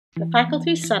The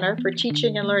Faculty Center for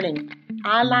Teaching and Learning,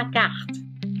 à la carte.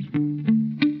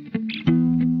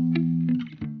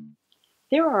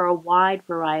 There are a wide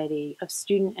variety of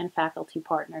student and faculty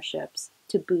partnerships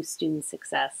to boost student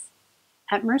success.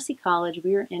 At Mercy College,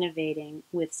 we are innovating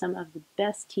with some of the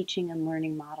best teaching and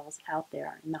learning models out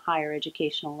there in the higher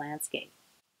educational landscape.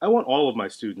 I want all of my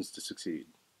students to succeed.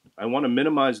 I want to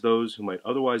minimize those who might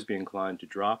otherwise be inclined to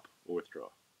drop or withdraw.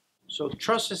 So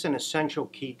trust is an essential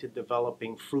key to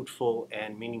developing fruitful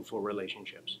and meaningful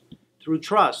relationships. Through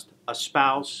trust, a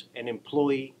spouse, an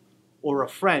employee, or a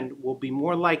friend will be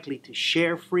more likely to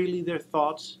share freely their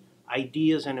thoughts,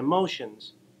 ideas, and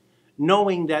emotions,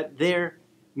 knowing that their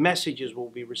messages will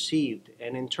be received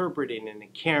and interpreted in a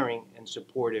caring and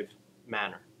supportive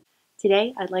manner.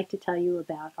 Today, I'd like to tell you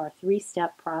about our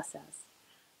three-step process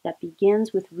that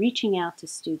begins with reaching out to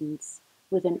students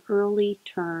with an early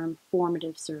term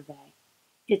formative survey.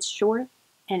 It's short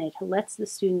and it lets the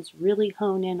students really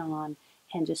hone in on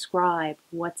and describe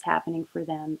what's happening for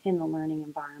them in the learning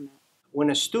environment. When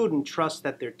a student trusts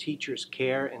that their teachers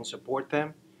care and support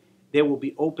them, they will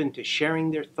be open to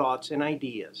sharing their thoughts and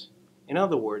ideas. In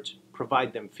other words,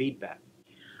 provide them feedback.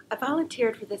 I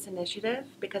volunteered for this initiative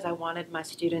because I wanted my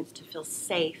students to feel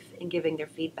safe in giving their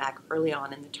feedback early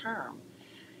on in the term.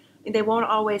 They won't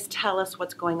always tell us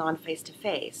what's going on face to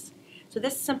face. So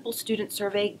this simple student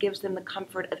survey gives them the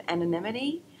comfort of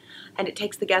anonymity, and it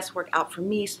takes the guesswork out for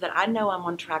me so that I know I'm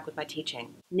on track with my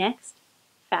teaching. Next,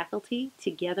 faculty,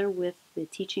 together with the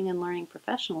teaching and learning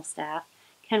professional staff,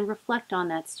 can reflect on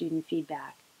that student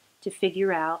feedback to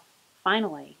figure out,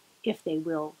 finally, if they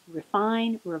will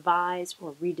refine, revise,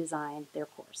 or redesign their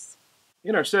course.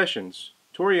 In our sessions,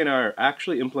 Tori and I are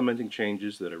actually implementing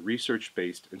changes that are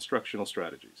research-based instructional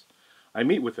strategies. I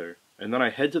meet with her, and then I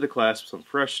head to the class with some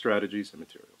fresh strategies and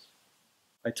materials.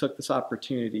 I took this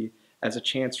opportunity as a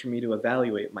chance for me to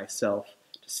evaluate myself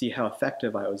to see how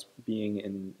effective I was being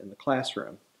in the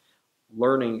classroom.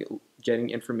 Learning, getting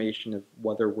information of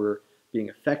whether we're being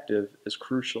effective is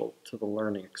crucial to the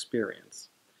learning experience.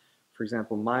 For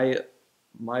example,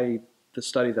 the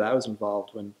study that I was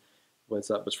involved in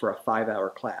was for a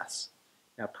 5-hour class.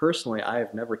 Now, personally, I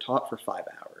have never taught for 5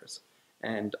 hours,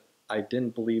 and I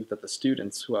didn't believe that the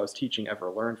students who I was teaching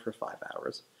ever learned for 5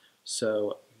 hours.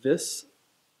 So this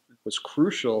was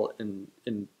crucial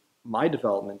in my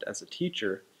development as a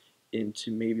teacher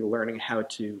into maybe learning how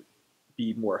to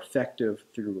be more effective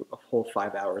through a whole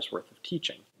 5 hours worth of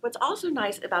teaching. What's also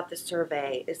nice about this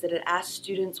survey is that it asks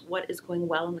students what is going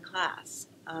well in the class.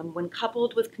 When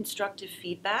coupled with constructive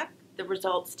feedback, the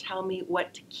results tell me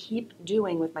what to keep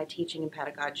doing with my teaching and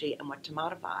pedagogy and what to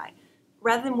modify.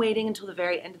 Rather than waiting until the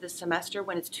very end of the semester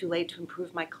when it's too late to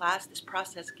improve my class, this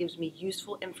process gives me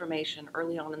useful information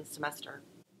early on in the semester.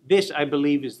 This, I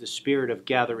believe, is the spirit of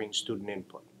gathering student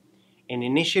input, an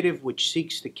initiative which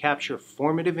seeks to capture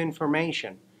formative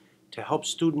information to help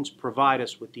students provide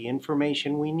us with the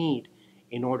information we need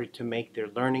in order to make their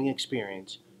learning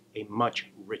experience a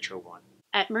much richer one.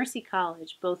 At Mercy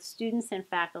College, both students and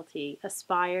faculty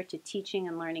aspire to teaching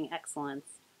and learning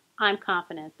excellence. I'm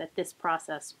confident that this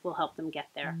process will help them get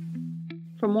there.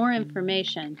 For more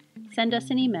information, send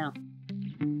us an email.